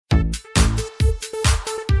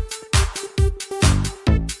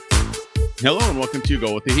Hello and welcome to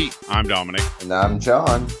Go With The Heat. I'm Dominic. And I'm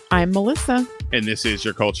John. I'm Melissa. And this is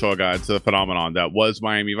your cultural guide to the phenomenon that was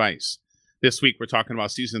Miami Vice. This week we're talking about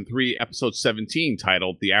Season 3, Episode 17,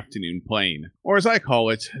 titled The Afternoon Plane. Or as I call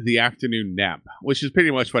it, The Afternoon Nap, which is pretty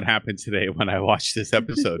much what happened today when I watched this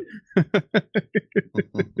episode.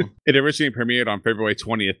 It originally premiered on February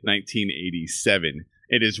 20th, 1987.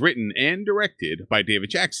 It is written and directed by David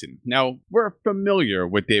Jackson. Now, we're familiar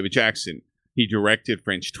with David Jackson. He directed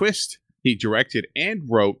French Twist. He directed and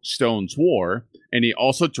wrote Stone's War, and he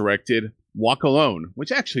also directed Walk Alone,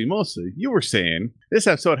 which actually, Melissa, you were saying, this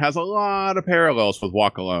episode has a lot of parallels with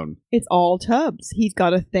Walk Alone. It's all Tubbs. He's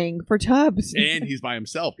got a thing for Tubbs. And he's by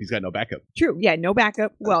himself. He's got no backup. True. Yeah, no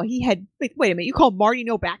backup. Well, he had... Wait a minute. You called Marty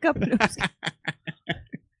no backup?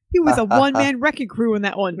 He was a one-man wrecking crew in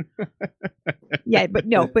that one. Yeah, but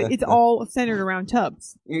it's all centered around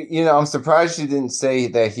Tubbs. You know, I'm surprised you didn't say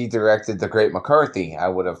that he directed The Great McCarthy. I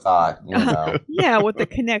would have thought, you know. Yeah, with the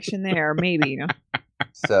connection there, maybe, you know.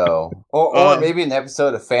 So, or maybe an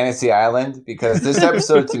episode of Fantasy Island, because this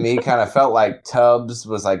episode to me kind of felt like Tubbs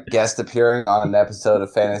was like guest appearing on an episode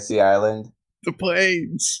of Fantasy Island. The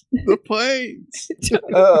planes. The planes.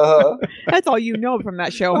 That's all you know from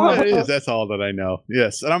that show, huh? It is. That's all that I know.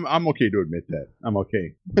 Yes. And I'm okay to admit that. I'm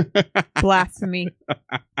okay. Blasphemy.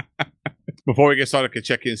 Before we get started, we can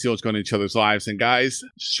check in and see what's going on in each other's lives. And guys,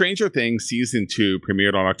 Stranger Things Season 2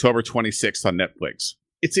 premiered on October 26th on Netflix.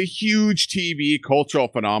 It's a huge TV cultural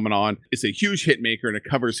phenomenon. It's a huge hit maker, and it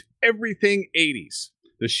covers everything 80s.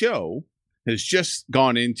 The show has just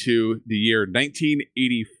gone into the year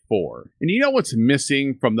 1984. And you know what's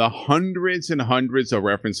missing from the hundreds and hundreds of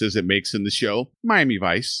references it makes in the show? Miami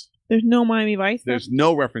Vice. There's no Miami Vice? There's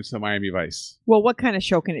no reference to Miami Vice. Well, what kind of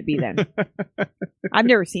show can it be then? I've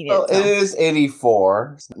never seen it. Well, so. It is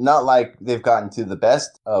 84. Not like they've gotten to the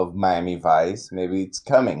best of Miami Vice. Maybe it's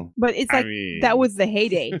coming. But it's like, that was the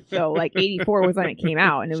heyday. So, like, 84 was when it came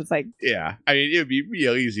out. And it was like... Yeah. I mean, it would be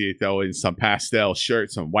real easy, though, in some pastel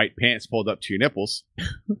shirts, some white pants pulled up to your nipples.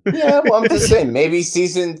 Yeah, well, I'm just saying, maybe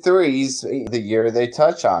Season 3's the year they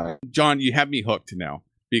touch on it. John, you have me hooked now.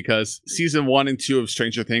 Because Season 1 and 2 of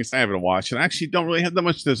Stranger Things, I haven't watched. And I actually don't really have that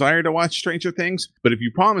much desire to watch Stranger Things. But if you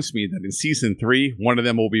promise me that in Season 3, one of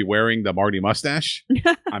them will be wearing the Marty mustache,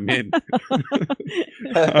 I'm in.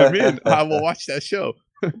 I'm in. I will watch that show.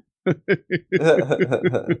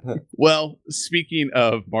 Well, speaking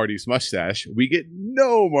of Marty's mustache, we get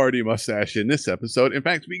no Marty mustache in this episode. In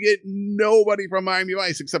fact, we get nobody from Miami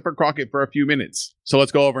Vice except for Crockett for a few minutes. So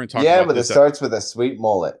let's go over and talk about this. Yeah, but it starts with a sweet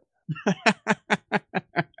mullet.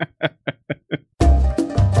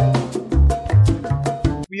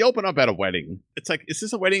 We open up at a wedding. It's like, is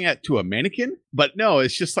this a wedding to a mannequin? But no,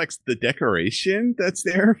 it's just like the decoration that's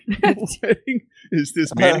there for the wedding is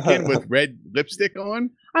this mannequin with red lipstick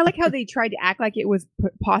on. I like how they tried to act like it was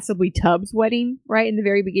possibly Tubbs' wedding, right? In the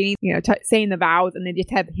very beginning, you know, saying the vows, and they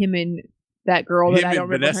just have him and that girl that I don't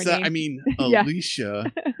remember Vanessa, her name. I mean,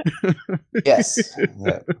 Alicia. Yes.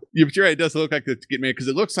 Yeah, but you're right. It does look like the get married because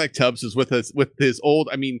it looks like Tubbs is with his old,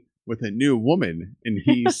 with a new woman, and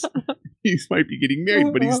he might be getting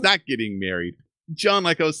married, but he's not getting married. John,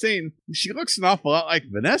 like I was saying, she looks an awful lot like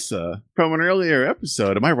Vanessa from an earlier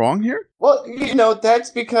episode. Am I wrong here? Well, you know, that's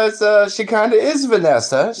because she kind of is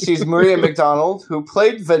Vanessa. She's Maria McDonald, who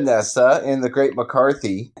played Vanessa in The Great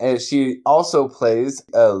McCarthy. And she also plays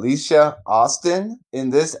Alicia Austin in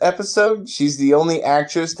this episode. She's the only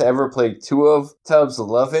actress to ever play two of Tubbs'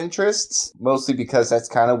 love interests, mostly because that's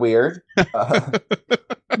kind of weird.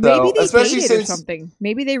 Maybe they dated or something.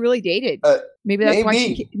 Maybe they really dated. Maybe that's why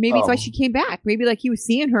it's why she came back. Maybe like he was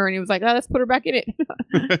seeing her and he was like, "Oh, let's put her back in it."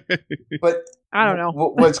 But I don't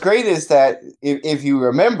know. What's great is that if you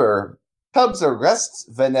remember, Tubbs arrests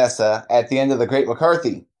Vanessa at the end of The Great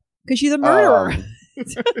McCarthy because she's a murderer.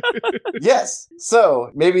 Yes.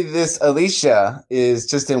 So maybe this Alicia is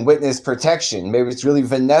just in witness protection. Maybe it's really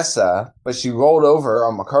Vanessa, but she rolled over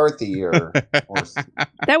on McCarthy or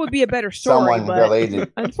that would be a better story. Someone but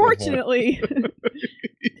related. Unfortunately.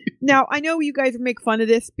 Now, I know you guys make fun of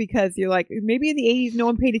this because you're like, maybe in the 80s no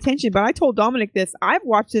one paid attention, but I told Dominic this. I've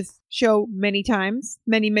watched this show many times.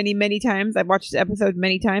 Many, many, many times. I've watched this episode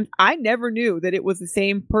many times. I never knew that it was the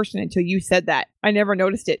same person until you said that. I never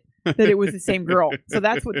noticed it. That it was the same girl. So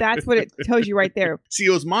that's what it tells you right there. See,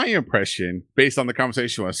 it was my impression, based on the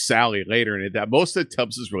conversation with Sally later in it, that most of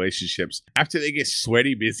Tubbs' relationships, after they get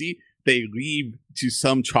sweaty busy, they leave to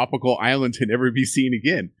some tropical island to never be seen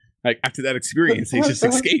again. Like, after that experience, they just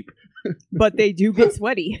escape. But they do get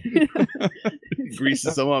sweaty.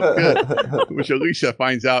 greases them up good, which Alicia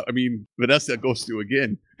finds out. I mean, Vanessa goes through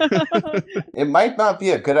again. It might not be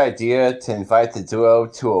a good idea to invite the duo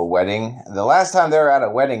to a wedding. The last time they were at a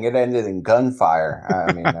wedding, it ended in gunfire.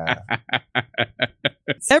 I mean,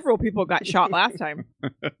 several people got shot last time.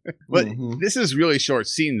 But this is really short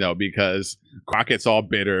scene, though, because Crockett's all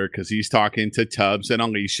bitter because he's talking to Tubbs and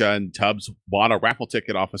Alicia, and Tubbs bought a raffle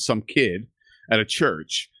ticket off of some kid at a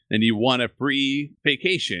church. And he won a free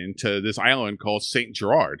vacation to this island called St.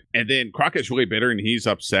 Gerard. And then Crockett's really bitter and he's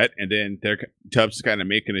upset. And then Tubbs is kind of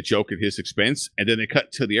making a joke at his expense. And then they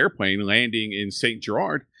cut to the airplane landing in St.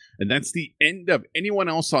 Gerard. And that's the end of anyone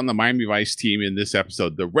else on the Miami Vice team in this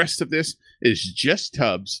episode. The rest of this is just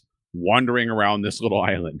Tubbs wandering around this little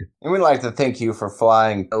island. And we'd like to thank you for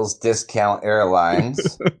flying Bill's Discount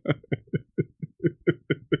Airlines.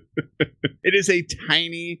 It is a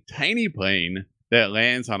tiny, tiny plane that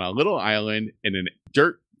lands on a little island in a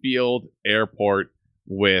dirt field airport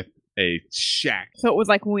with a shack. So it was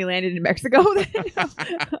like when we landed in Mexico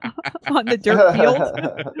on the dirt field.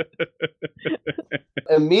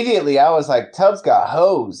 Immediately, I was like, Tubbs got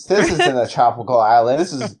hosed. This isn't a tropical island.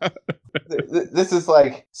 This is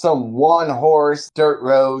like some one-horse dirt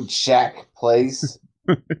road shack place.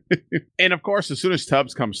 And of course, as soon as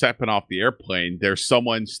Tubbs comes stepping off the airplane, there's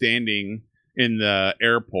someone standing in the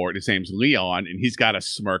airport. His name's Leon, and he's got a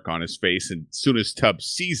smirk on his face. And as soon as Tubbs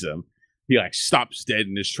sees him, he like stops dead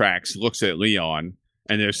in his tracks, looks at Leon,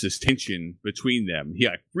 and there's this tension between them. He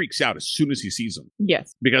like freaks out as soon as he sees him.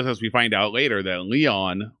 Yes. Because as we find out later, that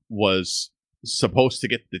Leon was supposed to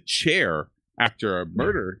get the chair after a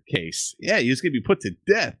murder case. Yeah, he was going to be put to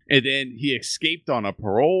death. And then he escaped on a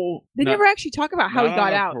parole. They never actually talk about how he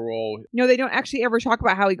got out. Parole. No, they don't actually ever talk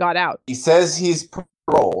about how he got out. He says he's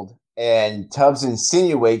paroled. And Tubbs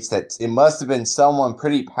insinuates that it must have been someone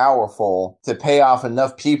pretty powerful to pay off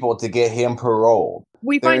enough people to get him paroled.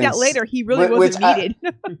 We find out later he really wasn't needed.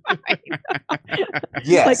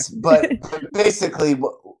 Yes, but basically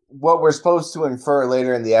what we're supposed to infer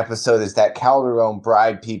later in the episode is that Calderone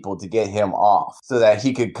bribed people to get him off so that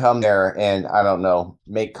he could come there and, I don't know,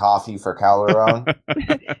 make coffee for Calderone.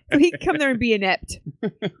 So he could come there and be inept.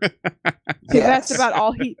 Yes. That's about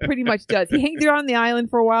all he pretty much does. He hangs around the island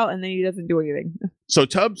for a while and then he doesn't do anything. So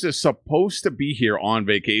Tubbs is supposed to be here on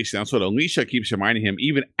vacation. That's what Alicia keeps reminding him,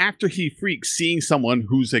 even after he freaks seeing someone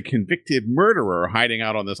who's a convicted murderer hiding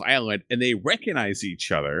out on this island, and they recognize each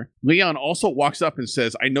other. Leon also walks up and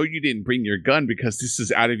says, I know you didn't bring your gun because this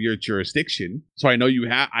is out of your jurisdiction. So I know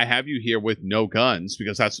I have you here with no guns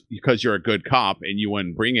because you're a good cop and you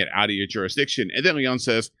wouldn't bring it out of your jurisdiction. And then Leon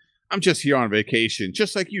says, I'm just here on vacation,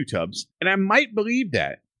 just like you, Tubbs. And I might believe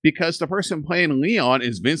that, because the person playing Leon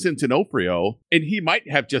is Vincent D'Onofrio, and he might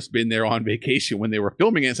have just been there on vacation when they were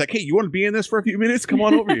filming it. It's like, hey, you want to be in this for a few minutes? Come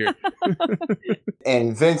on over here.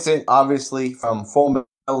 And Vincent, obviously, from Full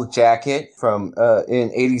Metal Jacket,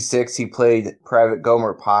 in '86, he played Private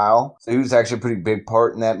Gomer Pyle. So he was actually a pretty big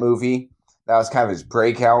part in that movie. That was kind of his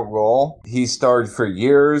breakout role. He starred for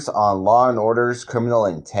years on Law & Order's Criminal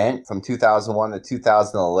Intent from 2001 to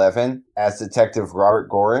 2011 as Detective Robert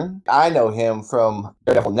Gorin. I know him from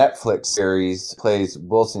the Netflix series, plays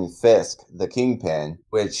Wilson Fisk, the Kingpin,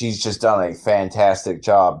 which he's just done a fantastic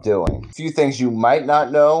job doing. A few things you might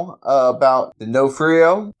not know about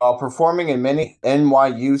D'Onofrio. While performing in many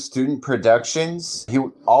NYU student productions, he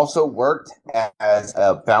also worked as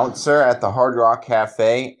a bouncer at the Hard Rock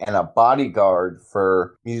Cafe and a bodyguard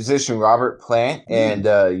for musician Robert Plant and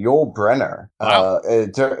Yul Brynner. Wow.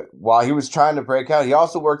 While he was trying to break out, he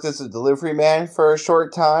also worked as a delivery man for a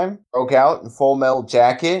short time. Broke out in Full Metal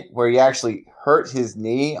Jacket, where he actually hurt his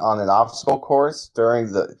knee on an obstacle course during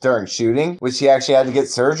shooting, which he actually had to get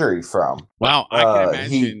surgery from. Wow, I can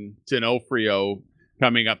imagine D'Onofrio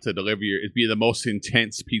coming up to deliver it'd be the most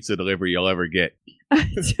intense pizza delivery you'll ever get.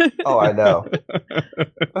 Oh, I know.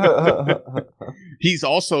 He's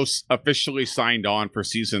also officially signed on for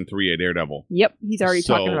season 3 at Daredevil. Yep, he's already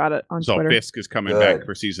talking about it on Twitter. So Fisk is coming back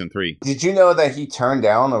for season 3. Did you know that he turned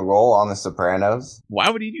down a role on The Sopranos? Why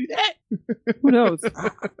would he do that? Who knows?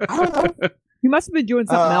 I don't know. He must have been doing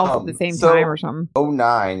something else at the same time or something. In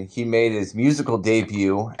 2009, he made his musical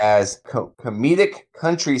debut as comedic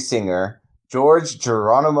country singer George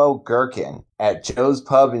Geronimo Gherkin at Joe's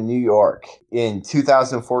Pub in New York in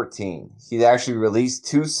 2014. He actually released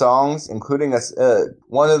 2 songs, including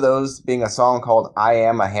one of those being a song called I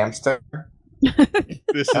Am a Hamster.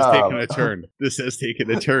 This has taken a turn. This has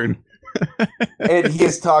taken a turn. And he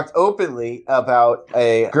has talked openly about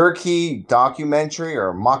a Gherkin documentary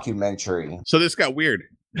or mockumentary. So this got weird.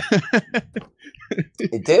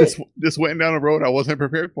 It did. This went down a road I wasn't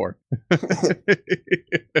prepared for.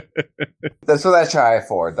 That's what I try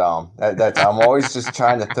for, Dom. I'm always just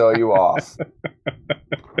trying to throw you off.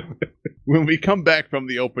 When we come back from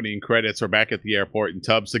the opening credits, we're back at the airport, and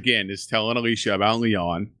Tubbs again is telling Alicia about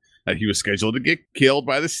Leon, that he was scheduled to get killed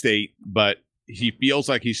by the state, but he feels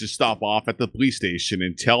like he should stop off at the police station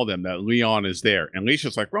and tell them that Leon is there. And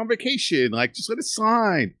Alicia's like, we're on vacation. Like, just let it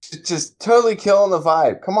slide. Just totally killing the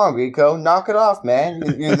vibe. Come on, Rico. Knock it off, man.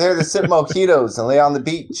 You're there to sip mojitos and lay on the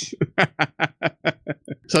beach.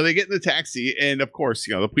 So they get in the taxi, and of course,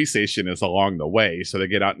 the police station is along the way. So they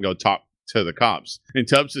get out and go talk to the cops. And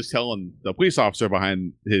Tubbs is telling the police officer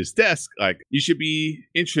behind his desk, like, you should be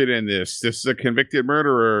interested in this. This is a convicted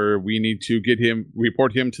murderer. We need to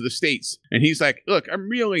report him to the States. And he's like, look, I'm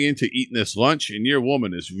really into eating this lunch, and your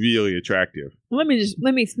woman is really attractive. Let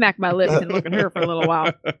me smack my lips and look at her for a little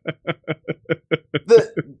while.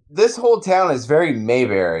 This whole town is very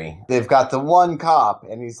Mayberry. They've got the one cop,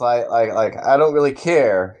 and he's like, I don't really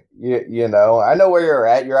care. You know, I know where you're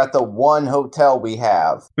at. You're at the one hotel we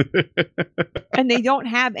have. And they don't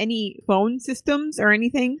have any phone systems or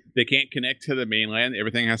anything? They can't connect to the mainland.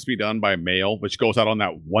 Everything has to be done by mail, which goes out on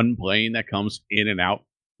that one plane that comes in and out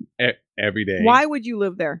every day. Why would you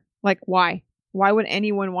live there? Like, why? Why would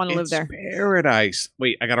anyone want to live there? It's paradise.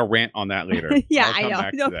 Wait, I got to rant on that later. Yeah,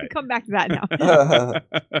 I know. Come back to that now.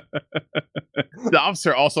 The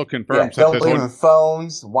officer also confirms don't believe in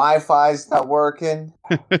phones. Wi-Fi's not working.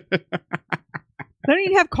 They don't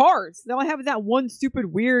even have cars. They only have that one stupid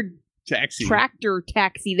weird tractor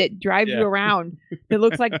taxi that drives you around. It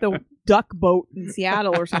looks like the duck boat in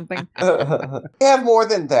Seattle or something. They have more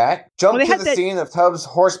than that. Jump to the scene of Tubbs'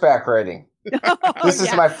 horseback riding. This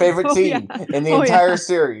is my favorite scene in the entire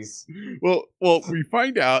series. Well, we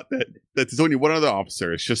find out that there's only one other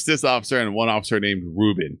officer. It's just this officer and one officer named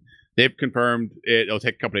Ruben. They've confirmed it'll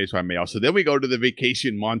take a couple days by mail. So then we go to the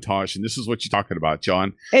vacation montage, and this is what you're talking about,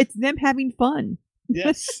 John. It's them having fun.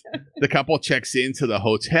 Yes. The couple checks into the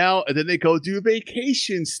hotel, and then they go do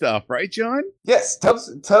vacation stuff, right, John? Yes.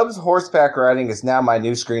 Tubbs horseback riding is now my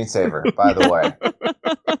new screensaver, by the way.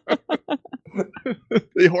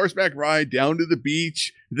 They horseback ride down to the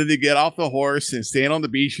beach, and then they get off the horse and stand on the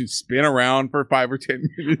beach and spin around for 5 or 10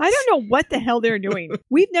 minutes. I don't know what the hell they're doing.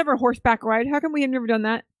 We've never horseback ride. How come we have never done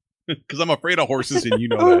that? Because I'm afraid of horses, and you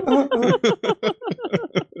know that.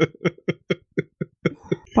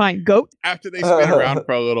 Fine, goat. After they spin around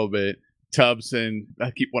for a little bit, Tubbs and,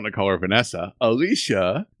 I keep wanting to call her Vanessa,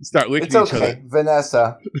 Alicia, start licking each other.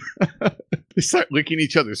 Vanessa. They start licking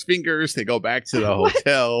each other's fingers. They go back to the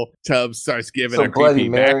hotel. Tubbs starts giving a creepy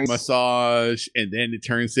back massage, and then it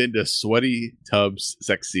turns into sweaty Tubbs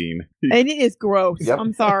sex scene. And it is gross. Yep.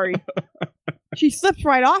 I'm sorry. She slips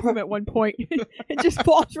right off him at one point. It just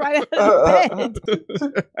falls right out of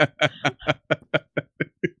the bed.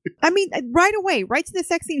 I mean, right away, right to the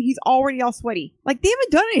sex scene, he's already all sweaty. Like, they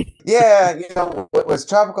haven't done anything. Yeah, was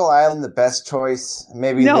Tropical Island the best choice?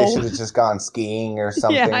 Maybe they should have just gone skiing or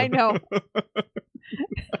something. Yeah, I know.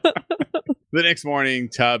 The next morning,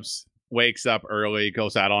 Tubbs wakes up early,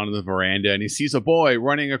 goes out onto the veranda, and he sees a boy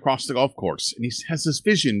running across the golf course. And he has his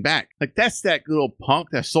vision back. Like, that's that little punk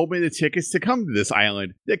that sold me the tickets to come to this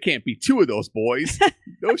island. There can't be two of those boys.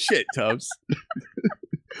 No shit, Tubbs.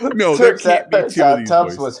 No, there can't be two of these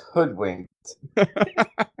Tubbs boys. Was hoodwinked.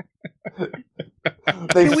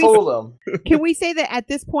 They fooled him. Can we say that at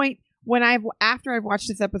this point, after I've watched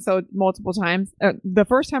this episode multiple times, the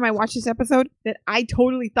first time I watched this episode, that I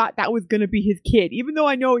totally thought that was going to be his kid, even though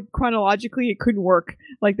I know chronologically it couldn't work.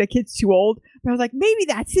 Like, the kid's too old. But I was like, maybe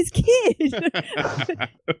that's his kid.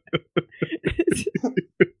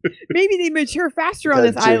 Maybe they mature faster on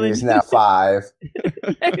this island. He's now 5.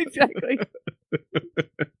 Exactly.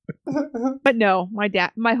 But no,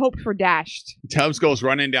 my hopes were dashed. Tubbs goes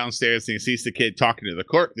running downstairs and he sees the kid talking to the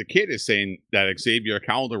clerk. The kid is saying that Xavier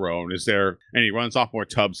Calderone is there, and he runs off where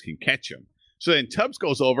Tubbs can catch him. So then Tubbs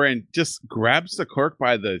goes over and just grabs the clerk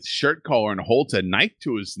by the shirt collar and holds a knife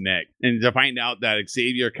to his neck. And to find out that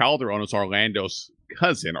Xavier Calderone is Orlando's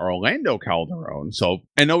cousin, Orlando Calderone. So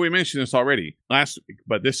I know we mentioned this already last week,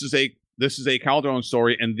 but this is a Calderone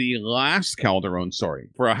story, and the last Calderone story.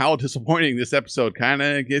 For how disappointing this episode kind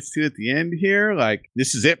of gets to at the end here. Like,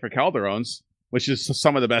 this is it for Calderones, which is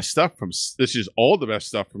some of the best stuff this is all the best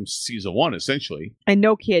stuff from season 1, essentially. And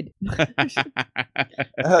no kid.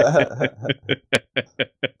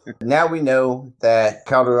 now we know that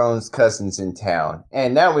Calderone's cousin's in town.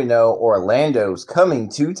 And now we know Orlando's coming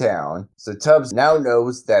to town. So Tubbs now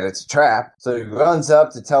knows that it's a trap. So he runs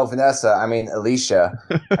up to tell Vanessa, Vanessa,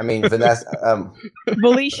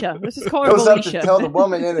 Felicia. Let's just call her goes up Felicia. to tell the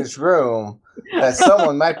woman in his room that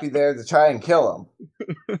someone might be there to try and kill him.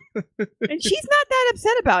 And she's not that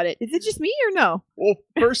upset about it. Is it just me or no? Well,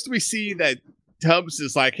 first we see that Tubbs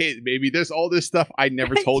is like, hey, baby, there's all this stuff I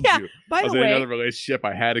never told you. By I was the in way, another relationship.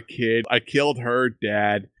 I had a kid. I killed her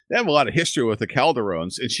dad. They have a lot of history with the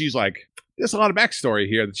Calderones. And she's like, there's a lot of backstory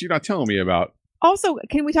here that you're not telling me about. also,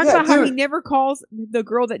 can we talk about how he never calls the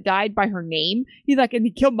girl that died by her name? He's like, and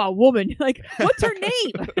he killed my woman. Like, what's her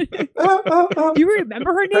name? Do you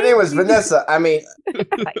remember her name? Her name was Vanessa. Yeah,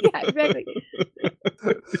 exactly.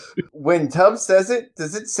 When Tubbs says it,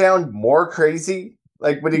 does it sound more crazy?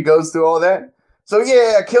 Like when he goes through all that? So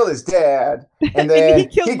yeah, I killed his dad, and then he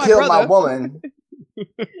killed my woman,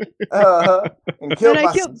 and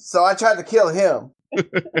killed so I tried to kill him.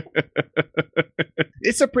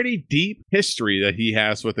 It's a pretty deep history that he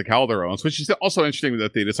has with the Calderones, which is also interesting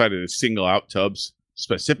that they decided to single out Tubbs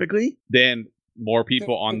specifically than more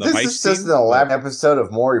people on the This is just an 11 episode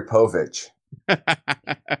of Maury Povich.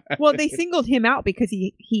 Well, they singled him out because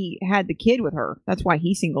he had the kid with her. That's why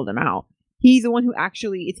he singled him out. He's the one who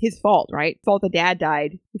actually, it's his fault, right? Fault the dad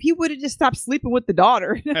died. If he would have just stopped sleeping with the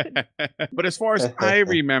daughter. But as far as I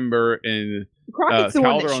remember in Crockett's the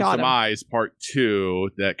one that shot him. Demise Part 2,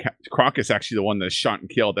 that Crockett's actually the one that shot and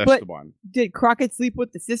killed Esteban. Did Crockett sleep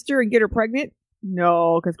with the sister and get her pregnant?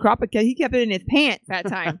 No, because Crockett, he kept it in his pants that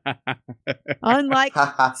time. Unlike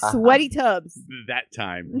Sweaty Tubbs. That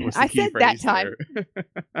time was the I key said that time.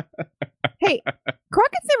 Hey,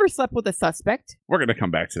 Crockett's never slept with a suspect. We're going to come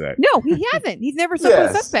back to that. No, he hasn't. He's never slept with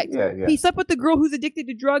a suspect. Yeah. He slept with the girl who's addicted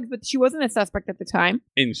to drugs, but she wasn't a suspect at the time.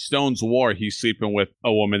 In Stone's War, he's sleeping with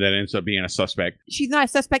a woman that ends up being a suspect. She's not a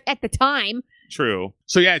suspect at the time. True.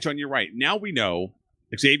 So yeah, John, you're right. Now we know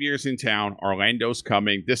Xavier's in town. Orlando's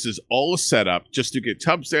coming. This is all a setup just to get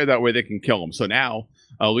Tubbs there. That way they can kill him. So now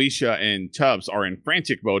Alicia and Tubbs are in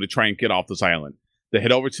frantic mode to try and get off this island. They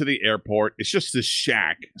head over to the airport. It's just this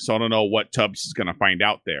shack. So I don't know what Tubbs is going to find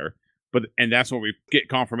out there. And that's when we get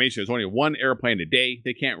confirmation. There's only one airplane a day.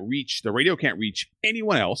 They can't reach, the radio can't reach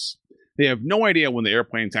anyone else. They have no idea when the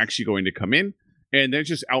airplane's actually going to come in. And they're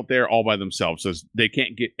just out there all by themselves. So they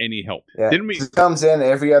can't get any help. Yeah. It comes in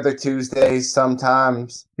every other Tuesday,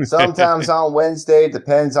 sometimes on Wednesday.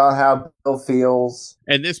 Depends on how Bill feels.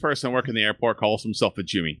 And this person working the airport calls himself a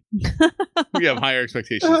Jimmy. We have higher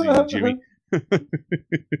expectations than you, Jimmy.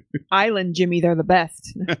 Island Jimmy, they're the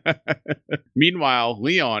best. Meanwhile,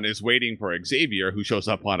 Leon is waiting for Xavier, who shows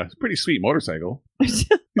up on a pretty sweet motorcycle.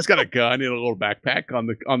 He's got a gun in a little backpack on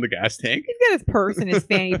the gas tank. He's got his purse and his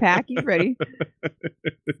fanny pack. He's ready.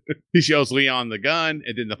 He shows Leon the gun,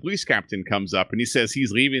 and then the police captain comes up and he says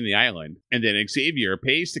he's leaving the island. And then Xavier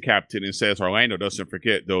pays the captain and says Orlando doesn't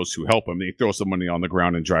forget those who help him. And he throws the money on the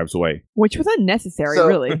ground and drives away. Which was unnecessary,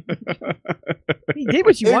 really. He did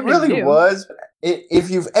what you wanted him to do. It really was. If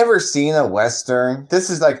you've ever seen a Western, this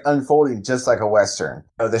is like unfolding just like a Western.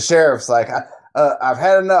 The sheriff's like, I've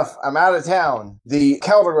had enough. I'm out of town. The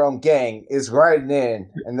Calderone gang is riding in,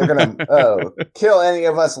 and they're going to kill any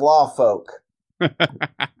of us law folk.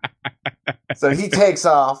 So he takes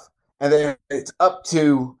off, and then it's up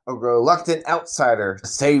to a reluctant outsider to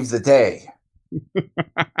save the day.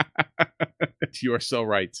 You are so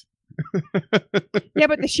right. Yeah,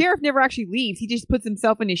 but the sheriff never actually leaves. He just puts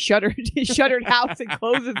himself in his shuttered house and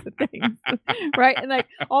closes the thing. Right? And like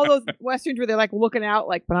all those Westerns where they're like looking out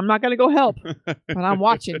like, but I'm not going to go help. But I'm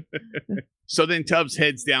watching. So then Tubbs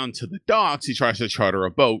heads down to the docks. He tries to charter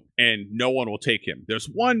a boat and no one will take him. There's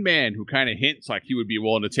one man who kind of hints like he would be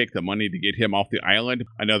willing to take the money to get him off the island.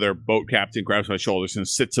 Another boat captain grabs my shoulders and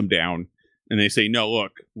sits him down. And they say, no,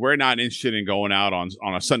 look, we're not interested in going out on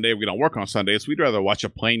a Sunday. We don't work on Sundays. We'd rather watch a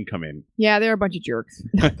plane come in. Yeah, they're a bunch of jerks.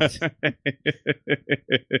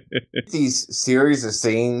 These series of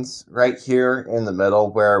scenes right here in the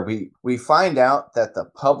middle where we find out that the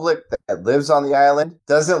public that lives on the island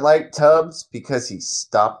doesn't like Tubbs because he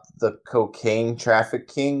stopped the cocaine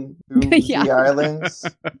trafficking through the islands.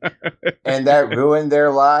 And that ruined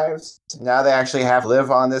their lives. Now they actually have to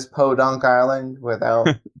live on this podunk island without...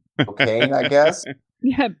 cocaine, I guess.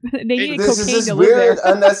 Yeah, they needed this cocaine is this to weird, live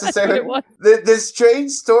there. unnecessary. This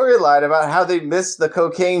strange storyline about how they missed the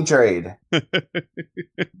cocaine trade.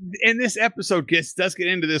 And this episode does get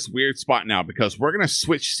into this weird spot now because we're going to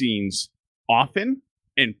switch scenes often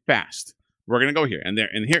and fast. We're going to go here and there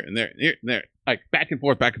and here and there and here and there, like back and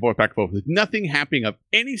forth, back and forth, back and forth, with nothing happening of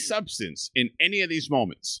any substance in any of these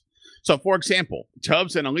moments. So, for example,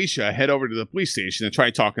 Tubbs and Alicia head over to the police station and try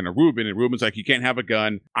talking to Ruben, and Ruben's like, you can't have a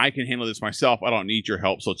gun. I can handle this myself. I don't need your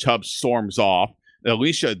help. So Tubbs storms off.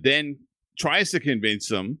 Alicia then tries to convince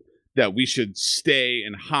him that we should stay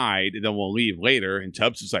and hide, and then we'll leave later. And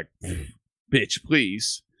Tubbs is like, bitch,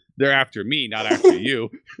 please. They're after me, not after you.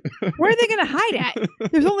 Where are they going to hide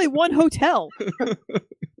at? There's only one hotel.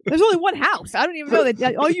 There's only one house. I don't even know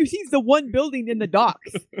that. All you see is the one building in the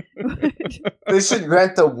docks. They should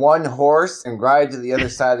rent the one horse and ride to the other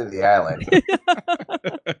side of the island.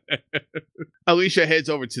 Alicia heads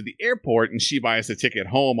over to the airport and she buys a ticket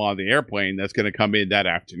home on the airplane that's going to come in that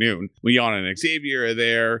afternoon. Leon and Xavier are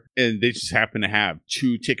there, and they just happen to have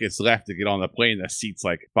 2 tickets left to get on the plane that seats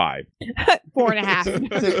like 5.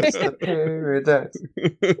 4.5. Tickets to paradise.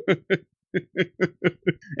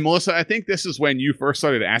 Melissa, I think this is when you first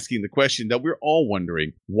started asking the question that we're all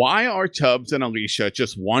wondering. Why are Tubbs and Alicia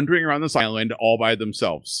just wandering around this island all by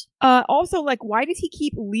themselves? Also, like, why does he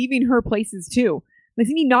keep leaving her places too?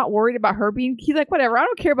 Isn't he not worried about her being? He's like, whatever, I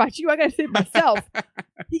don't care about you. I gotta save myself.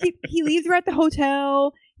 He leaves her at the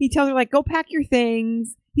hotel. He tells her, like, go pack your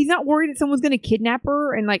things. He's not worried that someone's gonna kidnap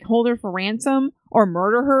her and like hold her for ransom or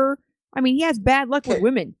murder her. I mean, he has bad luck with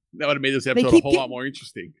women. That would have made this episode a whole lot more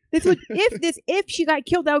interesting. If she got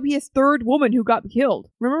killed, that would be his 3rd woman who got killed.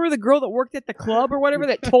 Remember the girl that worked at the club or whatever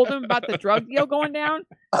that told him about the drug deal going down?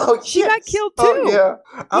 Oh, she got killed too. Oh,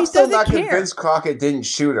 yeah. I'm still not care. convinced Crockett didn't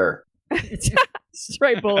shoot her.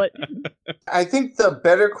 Straight bullet. I think the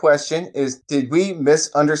better question is, did we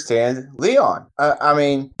misunderstand Leon? I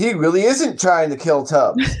mean, he really isn't trying to kill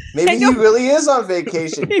Tubbs. Maybe he really is on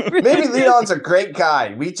vacation. Maybe Leon's a great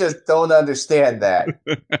guy. We just don't understand that.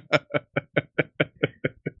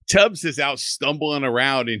 Tubbs is out stumbling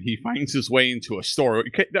around and he finds his way into a store.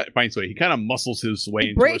 He kind of muscles his way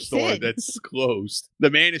into a store that's closed. The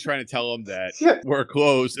man is trying to tell him that we're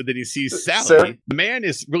closed, and then he sees Sally. Sir? The man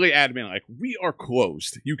is really adamant, like, we are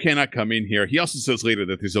closed. You cannot come in here. He also says later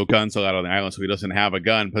that there's no guns allowed on the island, so he doesn't have a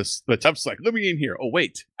gun. But Tubbs is like, let me in here. Oh,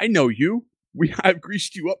 wait, I know you. I've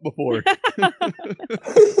greased you up before.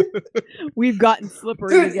 We've gotten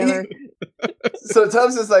slippery together. So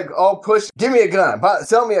Tubbs is like, oh, push, give me a gun.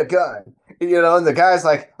 Sell me a gun. You know, and the guy's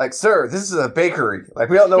like, sir, this is a bakery. Like,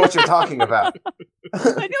 we don't know what you're talking about. I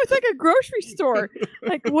know, it's like a grocery store.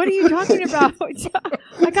 Like, what are you talking about?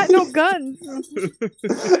 I got no guns.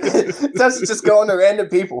 Tubbs is just going to random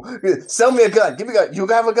people. Sell me a gun. Give me a gun. You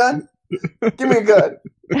have a gun? Give me a gun.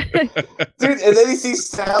 Dude, and then he sees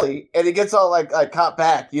Sally and he gets all like caught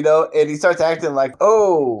back, you know, and he starts acting like,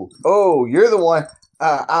 oh, you're the one.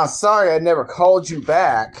 I'm sorry I never called you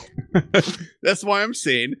back. That's why I'm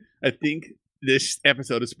saying I think this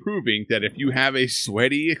episode is proving that if you have a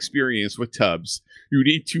sweaty experience with Tubbs, you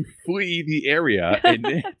need to flee the area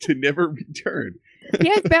and to never return. He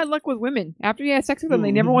has bad luck with women. After he has sex with them,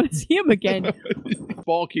 they never want to see him again.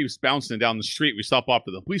 Ball keeps bouncing down the street. We stop off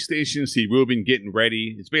to the police station, see Ruben getting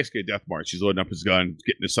ready. It's basically a death march. He's loading up his gun,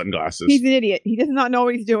 getting his sunglasses. He's an idiot. He does not know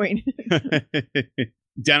what he's doing.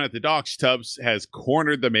 Down at the docks, Tubbs has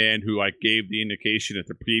cornered the man who gave the indication at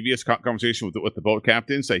the previous conversation with the boat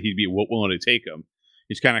captains that he'd be willing to take him.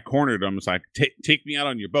 He's kind of cornered him. It's like, take me out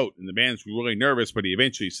on your boat. And the man's really nervous, but he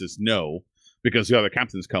eventually says no because the other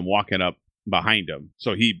captains come walking up behind him.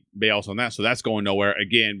 So he bails on that. So that's going nowhere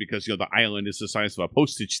again because, you know, the island is the size of a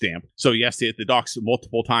postage stamp. So he has to hit the docks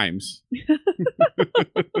multiple times.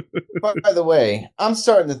 By the way, I'm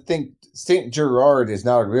starting to think St. Gerard is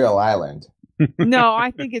not a real island. No,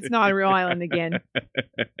 I think it's not a real island again.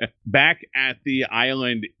 Back at the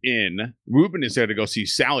Island Inn, Ruben is there to go see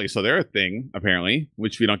Sally. So they're a thing, apparently,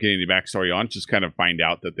 which we don't get any backstory on. Just kind of find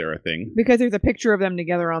out that they're a thing. Because there's a picture of them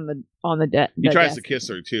together on the deck. He tries to kiss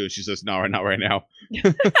her, too. She says, no, not right now.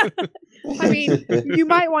 I mean, you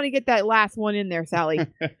might want to get that last one in there, Sally.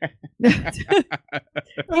 You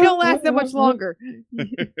don't last that much longer.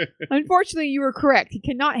 Unfortunately, you were correct. He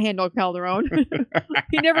cannot handle Calderone.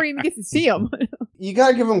 He never even gets to see him. You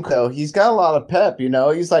gotta give him though. He's got a lot of pep, you know.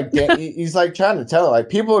 He's like trying to tell her, like,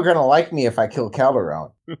 people are gonna like me if I kill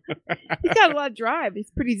Calderone. He's got a lot of drive.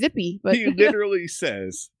 He's pretty zippy. But he literally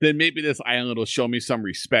says, then maybe this island will show me some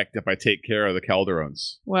respect if I take care of the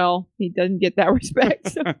Calderones. Well, he doesn't get that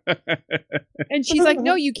respect. And she's like,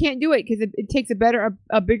 no, you can't do it because it takes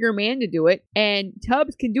a bigger man to do it. And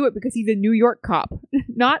Tubbs can do it because he's a New York cop.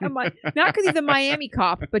 Not because he's a Miami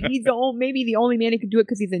cop, but he's maybe the only man who can do it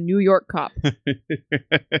because he's a New York cop.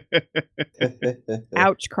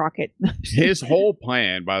 Ouch, Crockett. His whole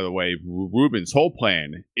plan, by the way, Ruben's whole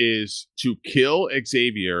plan is to kill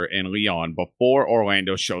Xavier and Leon before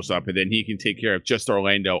Orlando shows up, and then he can take care of just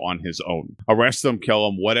Orlando on his own. Arrest them, kill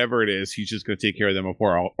them, whatever it is, he's just going to take care of them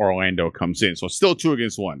before Orlando comes in. So it's still 2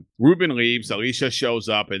 against 1. Ruben leaves, Alicia shows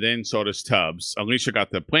up, and then so does Tubbs. Alicia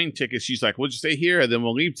got the plane ticket. She's like, we'll just stay here, and then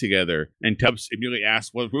we'll leave together. And Tubbs immediately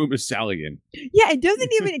asks, what room is Sally in? Yeah, it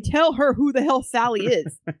doesn't even tell her who the hell Sally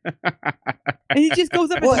is. And he just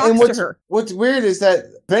goes up and talks to her. What's weird is that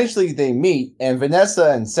eventually they meet, and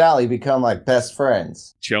Vanessa and Sally become like best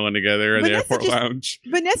friends. Chilling together in the airport lounge.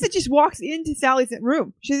 Vanessa just walks into Sally's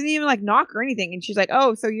room. She doesn't even like knock or anything. And she's like,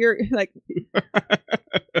 oh, so you're like...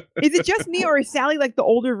 Is it just me, or is Sally like the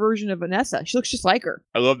older version of Vanessa? She looks just like her.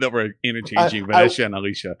 I love that we're interchanging Vanessa and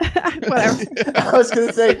Alicia. Whatever. I was going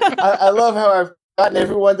to say, I love how I've gotten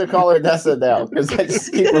everyone to call her Nessa now, because I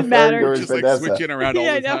just keep referring to her as just Vanessa. like switching around all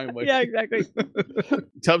the time. Like... Yeah, exactly.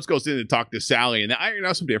 Tubbs goes in to talk to Sally, and they iron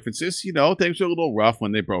out some differences. You know, things were a little rough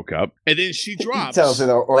when they broke up. And then she drops. He tells her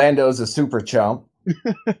that Orlando's a super chump.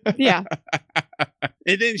 Yeah.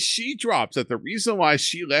 And then she drops that the reason why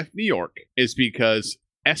she left New York is because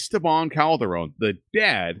Esteban Calderone, the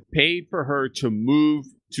dad, paid for her to move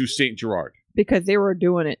to St. Gerard. Because they were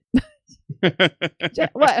doing it.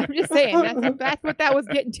 What? I'm just saying, that's what that was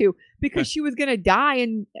getting to. Because she was going to die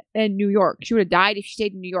in New York. She would have died if she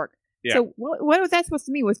stayed in New York. Yeah. So what was that supposed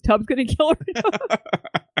to mean? Was Tubbs going to kill her?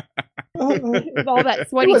 With all that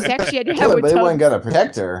sweaty sex she had to have with Tubbs. But he wasn't going Tubbs. to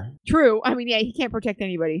protect her. True. I mean, yeah, he can't protect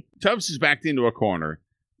anybody. Tubbs is backed into a corner.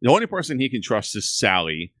 The only person he can trust is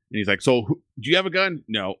Sally. And he's like, so do you have a gun?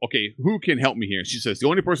 No. Okay, who can help me here? She says, the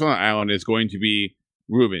only person on the island is going to be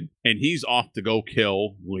Ruben. And he's off to go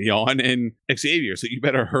kill Leon and Xavier. So you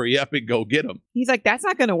better hurry up and go get him. He's like, that's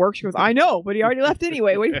not going to work. She goes, I know, but he already left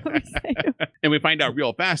anyway. What do you want me to say? And we find out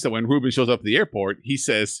real fast that when Ruben shows up at the airport, he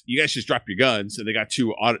says, you guys just drop your guns. And they got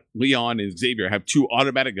Leon and Xavier have 2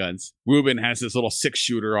 automatic guns. Ruben has this little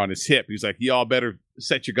 6-shooter on his hip. He's like, y'all better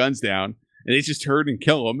set your guns down. And they just heard and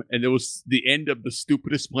kill him. And it was the end of the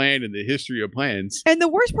stupidest plan in the history of plans. And the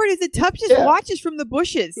worst part is that Tubbs just watches from the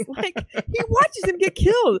bushes. Like, he watches him get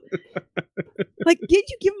killed. Like, did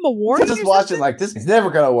you give him a warning? He's just watching like, this is never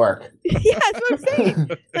going to work. Yeah, that's what I'm saying.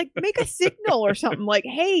 Like, make a signal or something. Like,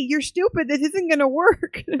 hey, you're stupid. This isn't going to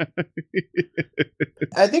work.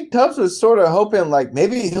 I think Tubbs was sort of hoping, like,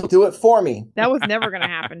 maybe he'll do it for me. That was never going to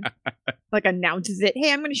happen. Like, announces it.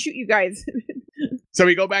 Hey, I'm going to shoot you guys. So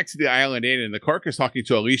we go back to the Island Inn, and the clerk is talking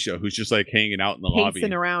to Alicia, who's just like hanging out in the lobby.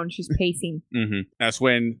 Pacing around. She's pacing. Mm-hmm. That's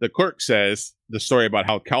when the clerk says the story about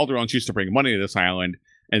how Calderone's used to bring money to this island.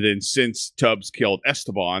 And then since Tubbs killed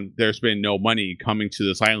Esteban, there's been no money coming to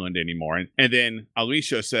this island anymore. And then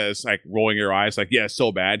Alicia says, like, rolling her eyes, like, yeah, it's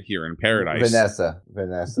so bad here in paradise. Vanessa.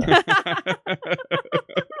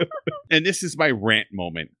 And this is my rant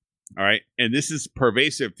moment. All right. And this is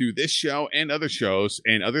pervasive through this show and other shows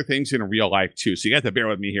and other things in real life, too. So you have to bear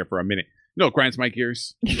with me here for a minute. No, it grinds my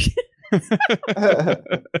gears.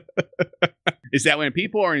 Is that when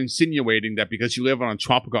people are insinuating that because you live on a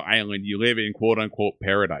tropical island, you live in quote unquote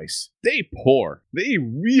paradise. They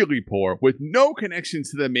really poor with no connection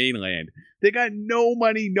to the mainland. They got no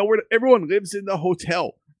money, nowhere. Everyone lives in the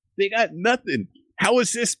hotel. They got nothing. How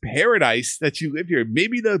is this paradise that you live here?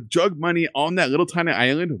 Maybe the drug money on that little tiny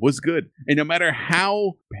island was good. And no matter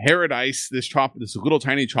how paradise this little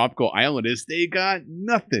tiny tropical island is, they got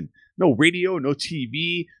nothing. No radio, no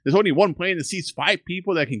TV. There's only one plane that seats 5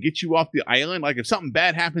 people that can get you off the island. Like if something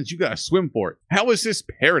bad happens, you got to swim for it. How is this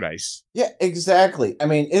paradise? Yeah, exactly. I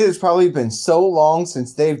mean, it has probably been so long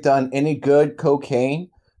since they've done any good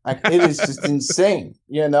cocaine. Like, it is just insane,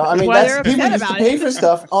 you know. I mean, that's people used to pay for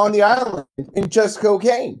stuff on the island in just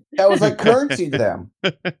cocaine. That was like currency to them.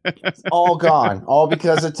 It's all gone, all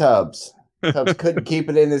because of Tubbs. Tubbs couldn't keep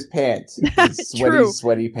it in his pants, his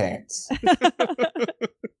sweaty pants.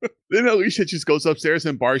 Then Alicia just goes upstairs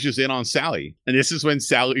and barges in on Sally, and this is when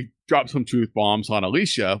Sally drops some truth bombs on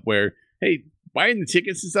Alicia, where hey. Buying the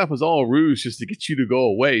tickets and stuff was all a ruse just to get you to go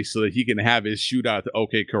away so that he can have his shootout at the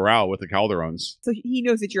OK Corral with the Calderones. So he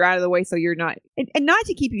knows that you're out of the way, so you're not. And not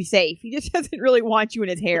to keep you safe. He just doesn't really want you in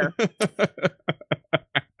his hair.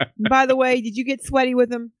 By the way, did you get sweaty with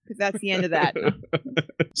him? Because that's the end of that.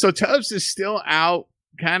 So Tubbs is still out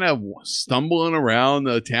kind of stumbling around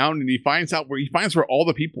the town, and he finds where all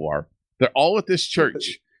the people are. They're all at this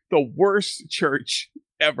church. The worst church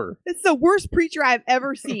ever. It's the worst preacher I've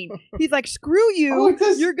ever seen. He's like, screw you.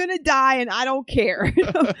 You're going to die and I don't care.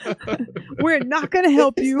 We're not going to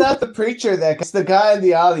help you. It's not the preacher it's the guy in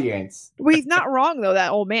the audience. Well, he's not wrong though,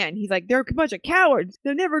 that old man. He's like, they're a bunch of cowards.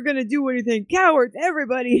 They're never going to do anything. Cowards,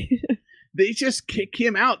 everybody. they just kick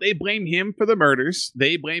him out. They blame him for the murders.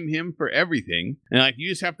 They blame him for everything. And like, you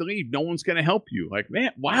just have to leave. No one's going to help you. Like,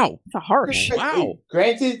 man, wow. It's a harsh. Wow.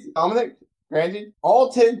 Granted, Dominic,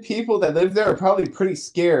 all 10 people that live there are probably pretty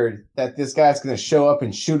scared that this guy's going to show up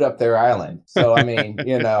and shoot up their island. So, I mean,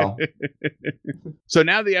 you know. So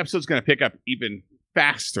now the episode's going to pick up even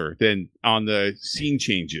faster than on the scene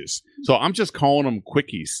changes. So I'm just calling them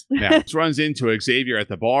quickies now. This runs into Xavier at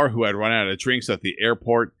the bar, who had run out of drinks at the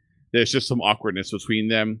airport. There's just some awkwardness between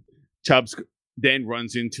them. Tubbs then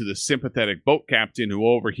runs into the sympathetic boat captain, who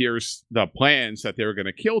overhears the plans that they were going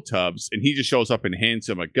to kill Tubbs, and he just shows up and hands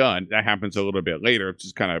him a gun. That happens a little bit later,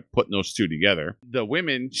 just kind of putting those two together. The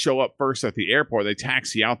women show up first at the airport. They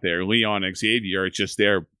taxi out there. Leon and Xavier are just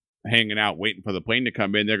there hanging out, waiting for the plane to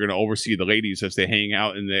come in. They're going to oversee the ladies as they hang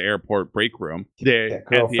out in the airport break room. They're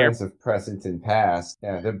girlfriends of present and past.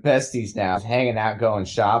 Yeah, they're besties now, hanging out, going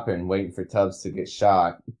shopping, waiting for Tubbs to get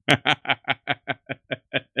shot.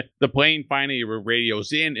 The plane finally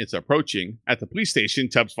radios in. It's approaching. At the police station,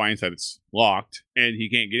 Tubbs finds that it's locked and he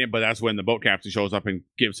can't get in, but that's when the boat captain shows up and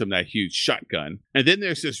gives him that huge shotgun. And then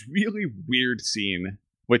there's this really weird scene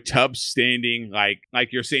with Tubbs standing like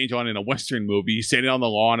you're saying, John, in a Western movie. He's standing on the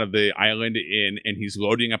lawn of the Island Inn, and he's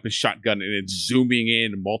loading up his shotgun, and it's zooming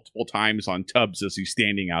in multiple times on Tubbs as he's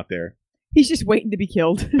standing out there. He's just waiting to be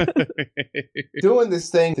killed. Doing this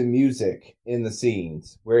thing to music in the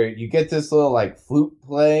scenes where you get this little like flute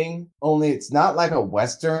playing, only it's not like a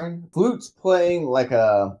Western. Flute's playing like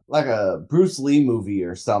a Bruce Lee movie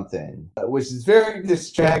or something, which is very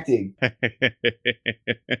distracting.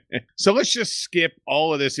 So let's just skip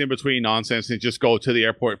all of this in between nonsense and just go to the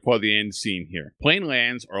airport for the end scene here. Plane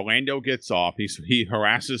lands. Orlando gets off. He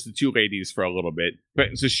harasses the two ladies for a little bit,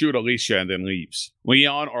 threatens to shoot Alicia, and then leaves.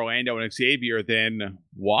 Leon, Orlando, and Xavier then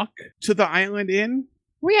walk to the Island Inn.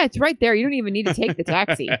 Well, yeah, it's right there. You don't even need to take the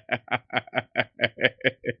taxi.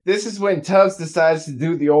 This is when Tubbs decides to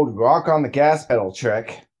do the old rock on the gas pedal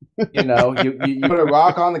trick. You know, you put a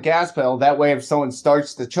rock on the gas pedal. That way, if someone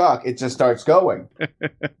starts the truck, it just starts going.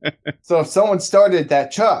 So if someone started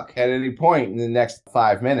that truck at any point in the next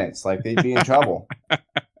 5 minutes, like, they'd be in trouble.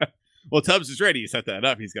 Well, Tubbs is ready. He set that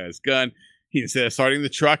up. He's got his gun. Instead of starting the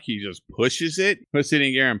truck, he just pushes it, puts it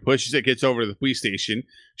in gear and pushes it, gets over to the police station,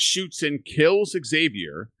 shoots and kills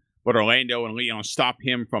Xavier, but Orlando and Leon stop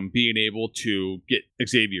him from being able to get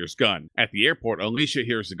Xavier's gun. At the airport, Alicia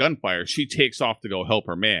hears the gunfire. She takes off to go help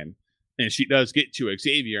her man, and she does get to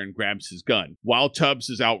Xavier and grabs his gun. While Tubbs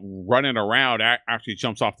is out running around, after he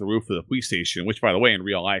jumps off the roof of the police station, which, by the way, in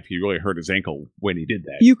real life, he really hurt his ankle when he did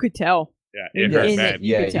that. You could tell. Yeah, it hurt bad.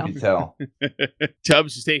 You could tell.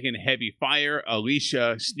 Tubbs is taking heavy fire.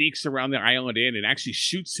 Alicia sneaks around the Island Inn and actually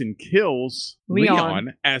shoots and kills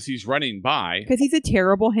Leon as he's running by. Because he's a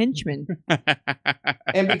terrible henchman.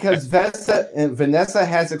 And because Vanessa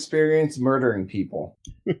has experience murdering people.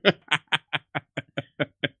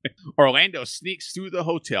 Orlando sneaks through the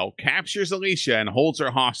hotel, captures Alicia, and holds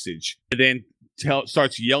her hostage. And then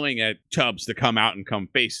starts yelling at Tubbs to come out and come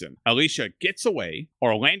face him. Alicia gets away.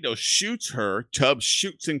 Orlando shoots her. Tubbs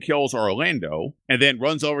shoots and kills Orlando, and then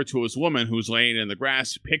runs over to his woman who's laying in the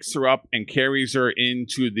grass, picks her up, and carries her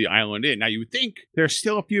into the Island Inn. Now, you would think there's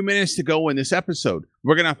still a few minutes to go in this episode.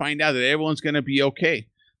 We're going to find out that everyone's going to be okay.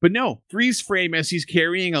 But no, freeze frame as he's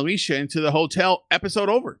carrying Alicia into the hotel, episode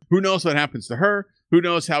over. Who knows what happens to her? Who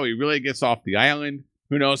knows how he really gets off the island?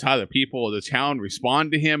 Who knows how the people of the town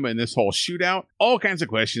respond to him in this whole shootout? All kinds of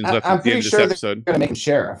questions left at the end of this episode. They're going to make him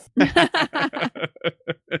sheriff.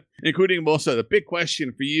 Including most of the big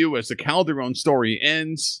question for you as the Calderone story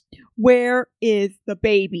ends. Where is the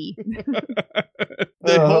baby?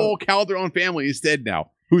 The whole Calderone family is dead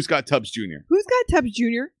now. Who's got Tubbs Jr.? Who's got Tubbs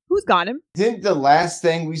Jr.? Who's got him? Didn't the last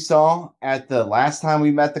thing we saw at the last time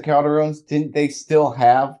we met the Calderones, didn't they still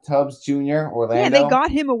have Tubbs Jr., Orlando? Yeah, they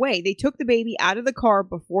got him away. They took the baby out of the car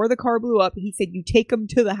before the car blew up. He said, you take him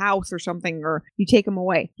to the house or something, or you take him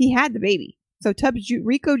away. He had the baby. So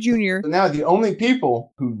Rico Jr. So now the only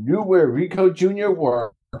people who knew where Rico Jr.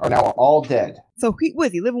 were are now all dead. So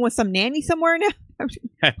was he living with some nanny somewhere now?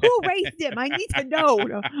 Who raised him? I need to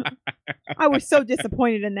know. I was so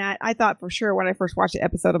disappointed in that. I thought for sure when I first watched the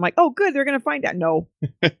episode, I'm like, oh, good, they're going to find out. No.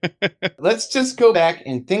 Let's just go back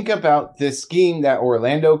and think about this scheme that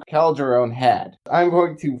Orlando Calderone had. I'm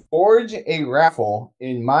going to forge a raffle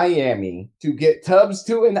in Miami to get Tubbs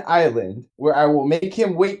to an island where I will make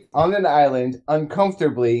him wait on an island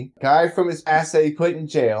uncomfortably. Guy from his past that he put in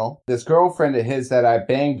jail. This girlfriend of his that I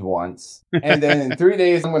banged once. And then in 3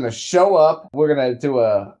 days, I'm going to show up. We're going do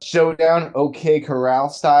a showdown, OK Corral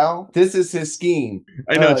style. This is his scheme.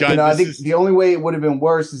 I know, John. I think the only way it would have been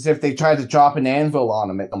worse is if they tried to drop an anvil on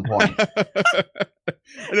him at some point.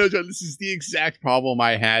 I know, John. This is the exact problem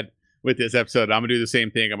I had with this episode. I'm gonna do the same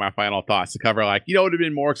thing on my final thoughts to cover. Like, it would have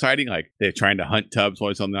been more exciting. Like, they're trying to hunt Tubbs while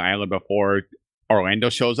he's on the island before Orlando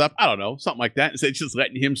shows up. I don't know, something like that. Instead of just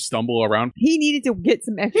letting him stumble around. He needed to get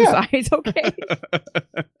some exercise, okay?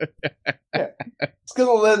 It's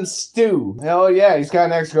gonna let him stew. Hell yeah, he's got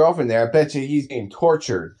an ex-girlfriend there. I bet you he's getting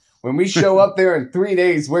tortured. When we show up there in 3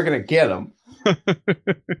 days, we're gonna get him.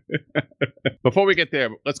 Before we get there,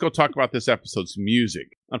 let's go talk about this episode's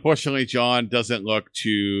music. Unfortunately, John doesn't look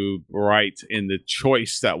too bright in the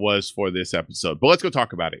choice that was for this episode, but let's go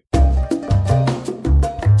talk about it.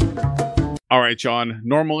 All right, John,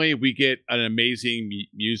 normally we get an amazing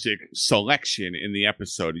music selection in the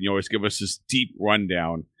episode, and you always give us this deep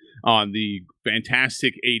rundown on the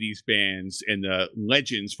fantastic 80s bands and the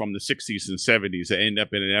legends from the 60s and 70s that end up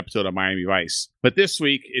in an episode of Miami Vice. But this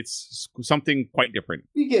week, it's something quite different.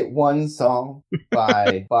 We get one song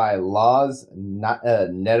by Laz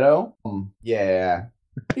Neto. Yeah,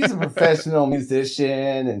 he's a professional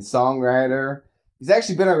musician and songwriter. He's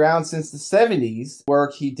actually been around since the 70s.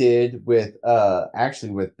 Work he did with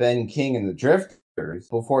with Ben King and the Drifters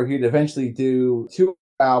before he'd eventually do 2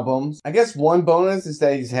 albums. I guess one bonus is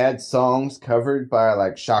that he's had songs covered by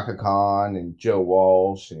like Shaka Khan and Joe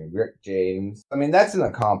Walsh and Rick James. I mean, that's an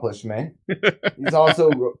accomplishment. He's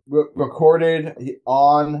also recorded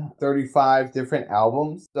on 35 different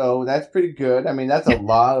albums, so that's pretty good. I mean, that's a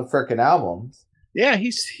lot of freaking albums. Yeah,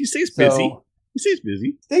 he stays busy. He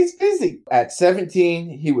stays busy. At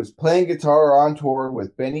 17, he was playing guitar on tour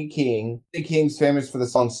with Benny King. Benny King's famous for the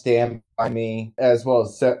song Stand By Me, as well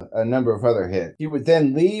as a number of other hits. He would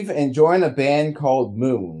then leave and join a band called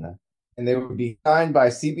Moon. And they would be signed by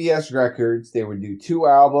CBS Records. They would do 2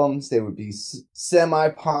 albums. They would be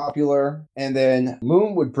semi-popular. And then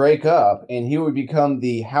Moon would break up, and he would become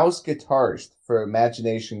the house guitarist for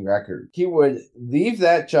Imagination Records. He would leave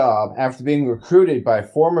that job after being recruited by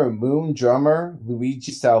former Moon drummer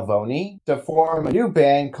Luigi Salvoni to form a new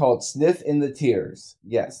band called Sniff in the Tears.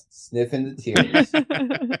 Yes, Sniff in the Tears.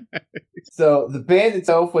 So the band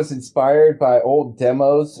itself was inspired by old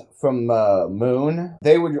demos from Moon.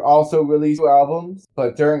 They would also release 2 albums,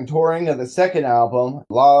 but during touring of the second album,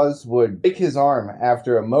 Laz would break his arm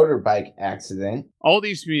after a motorbike accident. All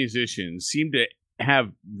these musicians seem to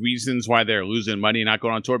have reasons why they're losing money and not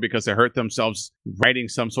going on tour because they hurt themselves riding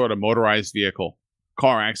some sort of motorized vehicle.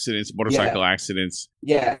 Car accidents, motorcycle accidents.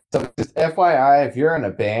 Yeah, so just FYI, if you're in a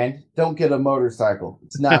band, don't get a motorcycle.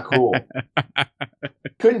 It's not cool.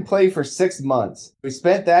 Couldn't play for 6 months. We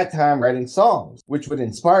spent that time writing songs, which would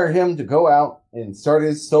inspire him to go out and start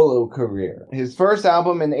his solo career. His first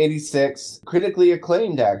album in 86, critically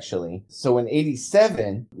acclaimed actually. So in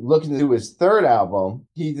 87, looking to do his third album,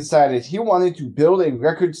 he decided he wanted to build a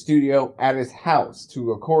record studio at his house to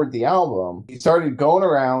record the album. He started going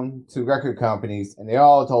around to record companies and they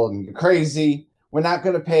all told him, "You're crazy. We're not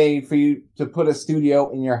going to pay for you to put a studio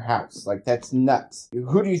in your house. Like, that's nuts.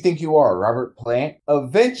 Who do you think you are, Robert Plant?"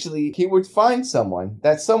 Eventually, he would find someone,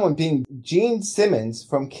 that someone being Gene Simmons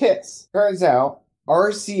from Kiss. Turns out,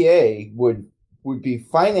 RCA would be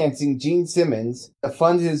financing Gene Simmons to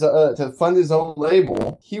fund his own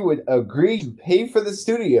label. He would agree to pay for the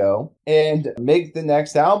studio and make the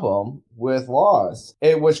next album with Laz.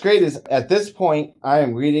 And what's great is at this point, I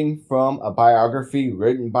am reading from a biography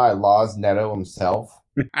written by Laz Neto himself.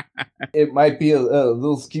 It might be a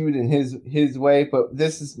little skewed in his way, but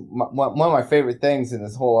this is one of my favorite things in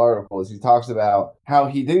this whole article is he talks about how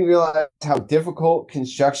he didn't realize how difficult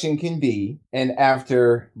construction can be, and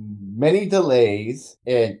after many delays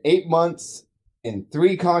and 8 months and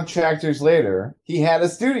 3 contractors later, he had a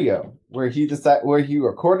studio where he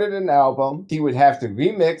recorded an album. He would have to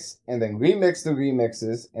remix and then remix the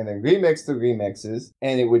remixes and then remix the remixes,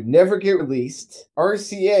 and it would never get released.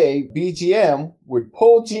 RCA BGM would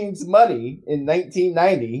pull Gene's money in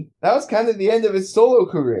 1990. That was kind of the end of his solo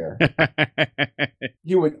career.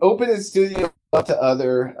 He would open his studio up to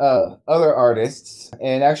other artists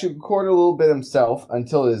and actually record a little bit himself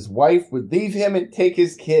until his wife would leave him and take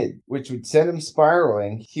his kid, which would send him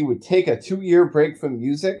spiraling. He would take a 2-year break from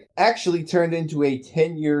music, actually turned into a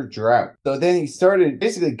 10-year drought. So then he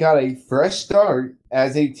basically got a fresh start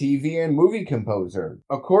as a TV and movie composer.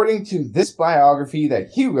 According to this biography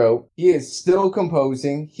that he wrote, he is still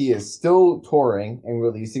composing, he is still touring and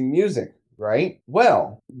releasing music. Right?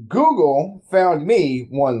 Well, Google found me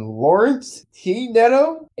one Lawrence T.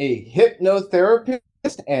 Neto, a hypnotherapist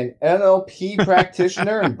an NLP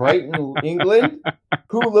practitioner in Brighton, England,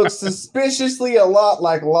 who looks suspiciously a lot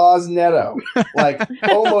like Loz Netto, like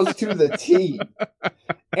almost to the T.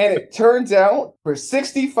 And it turns out for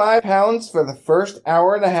 £65 for the first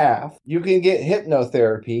hour and a half, you can get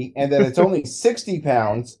hypnotherapy, and then it's only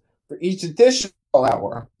 £60 for each additional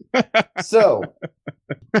hour. So,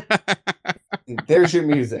 there's your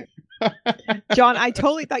music. John, I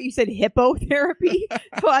totally thought you said hippotherapy.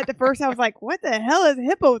 So at the first I was like, what the hell is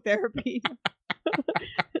hippotherapy?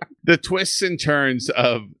 The twists and turns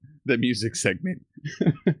of the music segment.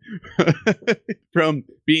 From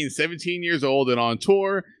being 17 years old and on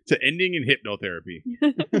tour to ending in hypnotherapy.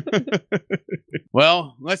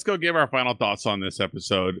 Well, let's go give our final thoughts on this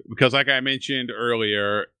episode. Because like I mentioned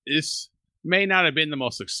earlier, this may not have been the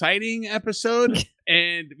most exciting episode,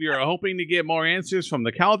 and we are hoping to get more answers from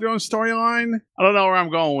the Calderone storyline. I don't know where I'm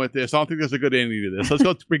going with this. I don't think there's a good ending to this.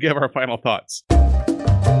 Let's go give our final thoughts.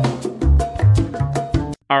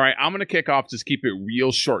 All right, I'm going to kick off. Just keep it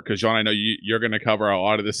real short because, John, I know you're going to cover a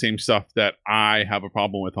lot of the same stuff that I have a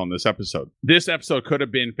problem with on this episode. This episode could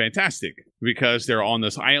have been fantastic because they're on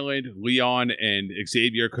this island. Leon and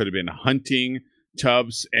Xavier could have been hunting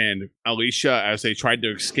Tubbs and Alicia as they tried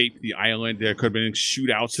to escape the island. There could have been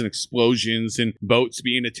shootouts and explosions and boats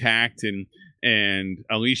being attacked and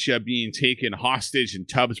Alicia being taken hostage and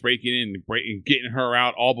Tubbs breaking in and getting her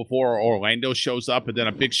out all before Orlando shows up, and then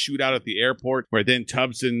a big shootout at the airport where then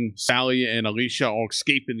Tubbs and Sally and Alicia all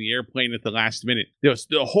escape in the airplane at the last minute.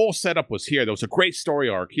 The whole setup was here. There was a great story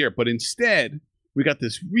arc here, but instead we got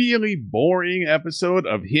this really boring episode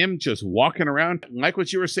of him just walking around. Like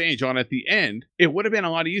what you were saying, John, at the end, it would have been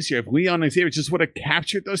a lot easier if Leon and Xavier just would have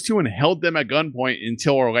captured those two and held them at gunpoint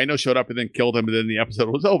until Orlando showed up and then killed him, and then the episode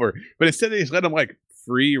was over. But instead, they just let them like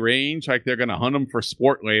free range, like they're going to hunt them for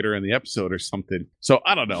sport later in the episode or something. So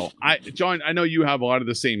I don't know. John, I know you have a lot of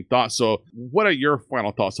the same thoughts. So what are your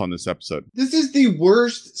final thoughts on this episode? This is the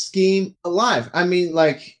worst scheme alive. I mean,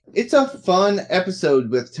 like, it's a fun episode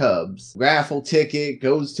with Tubbs. Raffle ticket,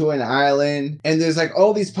 goes to an island, and there's like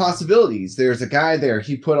all these possibilities. There's a guy there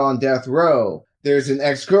he put on death row. There's an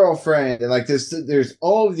ex-girlfriend, and like this, there's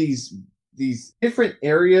all of these different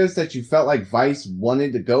areas that you felt like Vice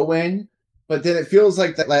wanted to go in. But then it feels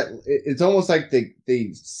like that it's almost like they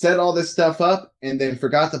set all this stuff up and then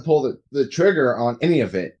forgot to pull the trigger on any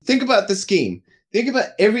of it. Think about the scheme. Think about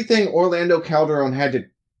everything Orlando Calderone had to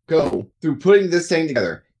go through putting this thing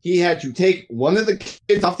together. He had to take one of the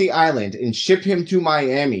kids off the island and ship him to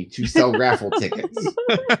Miami to sell raffle tickets.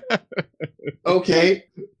 Okay.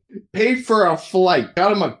 Paid for a flight.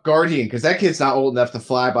 Got him a guardian because that kid's not old enough to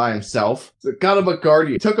fly by himself. So got him a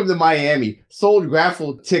guardian. Took him to Miami. Sold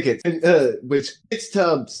raffle tickets, which gets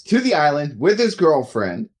Tubbs to the island with his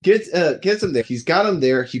girlfriend. Gets him there. He's got him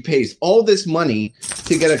there. He pays all this money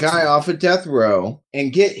to get a guy off of death row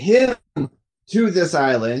and get him to this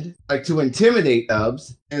island, like to intimidate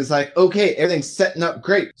Tubbs. And it's like, okay, everything's setting up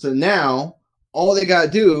great. So now all they got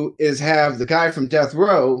to do is have the guy from death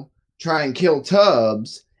row try and kill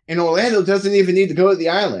Tubbs. And Orlando doesn't even need to go to the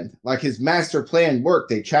island. Like his master plan worked.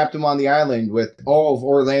 They trapped him on the island with all of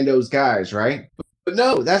Orlando's guys, right? But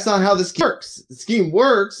no, that's not how the scheme works. The scheme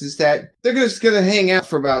works is that they're just going to hang out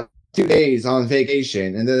for about 2 days on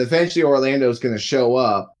vacation. And then eventually Orlando's going to show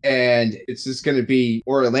up. And it's just going to be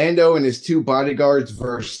Orlando and his 2 bodyguards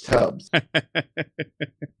versus Tubbs.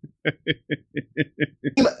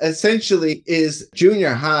 Essentially is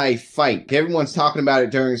junior high fight. Everyone's talking about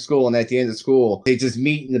it during school, and at the end of school, they just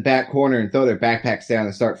meet in the back corner and throw their backpacks down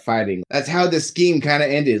and start fighting. That's how the scheme kind of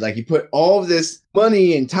ended. Like you put all of this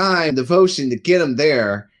money and time, devotion to get them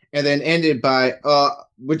there, and then ended by,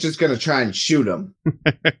 we're just going to try and shoot them.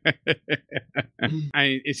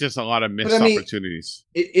 It's just a lot of missed opportunities.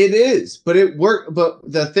 It is, but it worked. But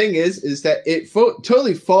the thing is that it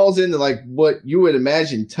totally falls into like what you would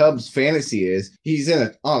imagine Tubbs' fantasy is. He's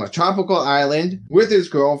on a tropical island with his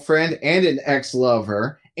girlfriend and an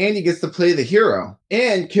ex-lover, and he gets to play the hero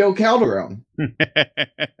and kill Calderone.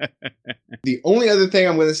 The only other thing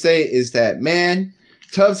I'm going to say is that, man,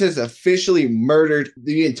 Tubbs has officially murdered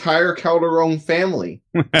the entire Calderone family.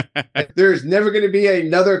 There's never going to be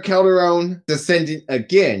another Calderone descendant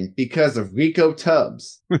again because of Rico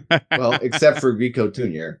Tubbs. Well, except for Rico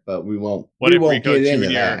Jr., but we won't get into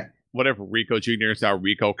that. What if Rico Jr. is now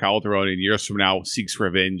Rico Calderone and years from now seeks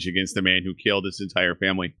revenge against the man who killed his entire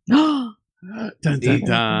family? Dun, dun,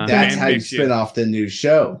 dun. That's how you spin off the new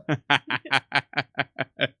show.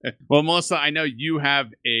 Well, Melissa, I know you have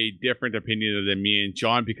a different opinion than me and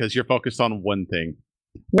John because you're focused on one thing.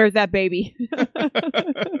 Where's that baby?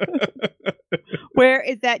 Where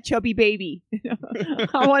is that chubby baby?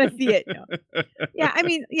 I want to see it. No. Yeah, I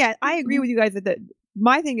mean, yeah, I agree with you guys that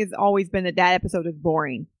my thing has always been that episode is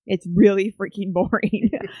boring. It's really freaking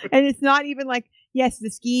boring. And it's not even like, yes, the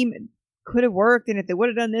scheme could have worked, and if they would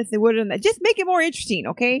have done this, they would have done that. Just make it more interesting,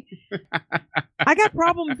 okay? I got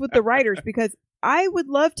problems with the writers because I would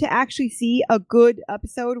love to actually see a good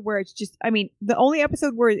episode where it's just, I mean, the only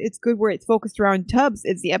episode where it's good, where it's focused around Tubbs,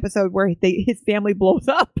 is the episode where his family blows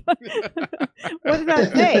up. What does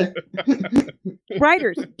that say?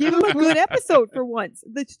 Writers, give him a good episode for once.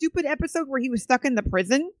 The stupid episode where he was stuck in the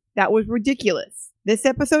prison, that was ridiculous. This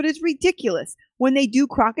episode is ridiculous. When they do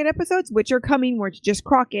Crockett episodes, which are coming, where it's just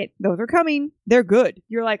Crockett, those are coming. They're good.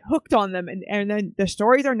 You're like hooked on them, and then the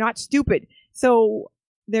stories are not stupid. So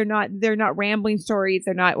they're not rambling stories.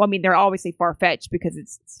 They're not. Well, I mean, they're obviously far-fetched because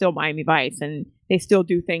it's still Miami Vice, and they still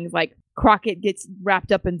do things like Crockett gets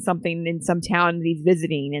wrapped up in something in some town that he's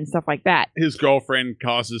visiting and stuff like that. His girlfriend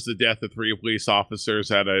causes the death of 3 police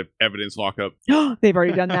officers at a evidence lockup. They've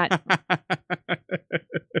already done that.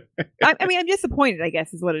 I mean, I'm disappointed, I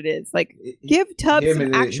guess, is what it is. Like, give Tubbs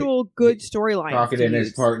some actual good storylines. Crockett and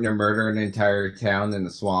his partner murder an entire town in the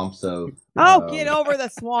swamps. So, get over the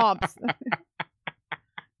swamps.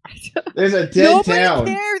 There's a dead town.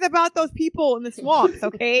 Nobody cares about those people in the swamps,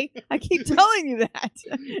 okay? I keep telling you that.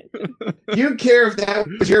 You care if that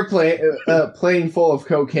was your plane full of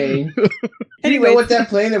cocaine. Do you know what that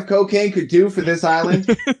plane of cocaine could do for this island?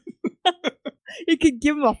 It could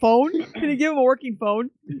give him a phone. Can it give him a working phone?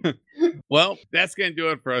 Well, that's going to do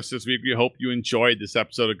it for us this week. We hope you enjoyed this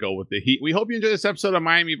episode of Go With The Heat. We hope you enjoyed this episode of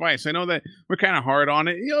Miami Vice. I know that we're kind of hard on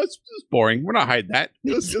it. You know, it's boring. We're not hiding that.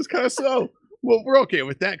 It was just kind of slow. Well, we're okay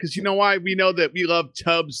with that because you know why? We know that we love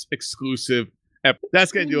Tubbs exclusive.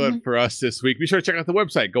 That's going to do it for us this week. Be sure to check out the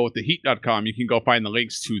website, gowiththeheat.com. You can go find the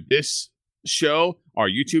links to this show, our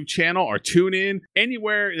YouTube channel, our TuneIn,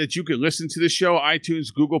 anywhere that you can listen to the show,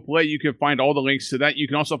 iTunes, Google Play. You can find all the links to that. You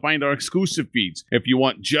can also find our exclusive feeds. If you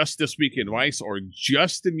want just This Week in Vice or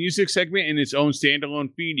just the music segment in its own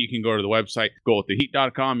standalone feed, you can go to the website,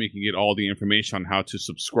 gowiththeheat.com. You can get all the information on how to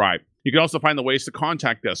subscribe. You can also find the ways to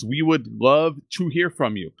contact us. We would love to hear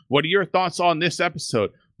from you. What are your thoughts on this episode?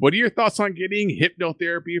 What are your thoughts on getting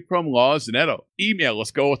hypnotherapy from Laws Netto? Email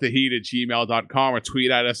us, gowiththeheat@gmail.com, or tweet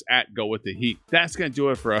at us at gowiththeheat. That's going to do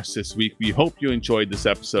it for us this week. We hope you enjoyed this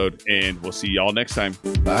episode, and we'll see y'all next time.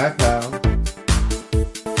 Bye, pal.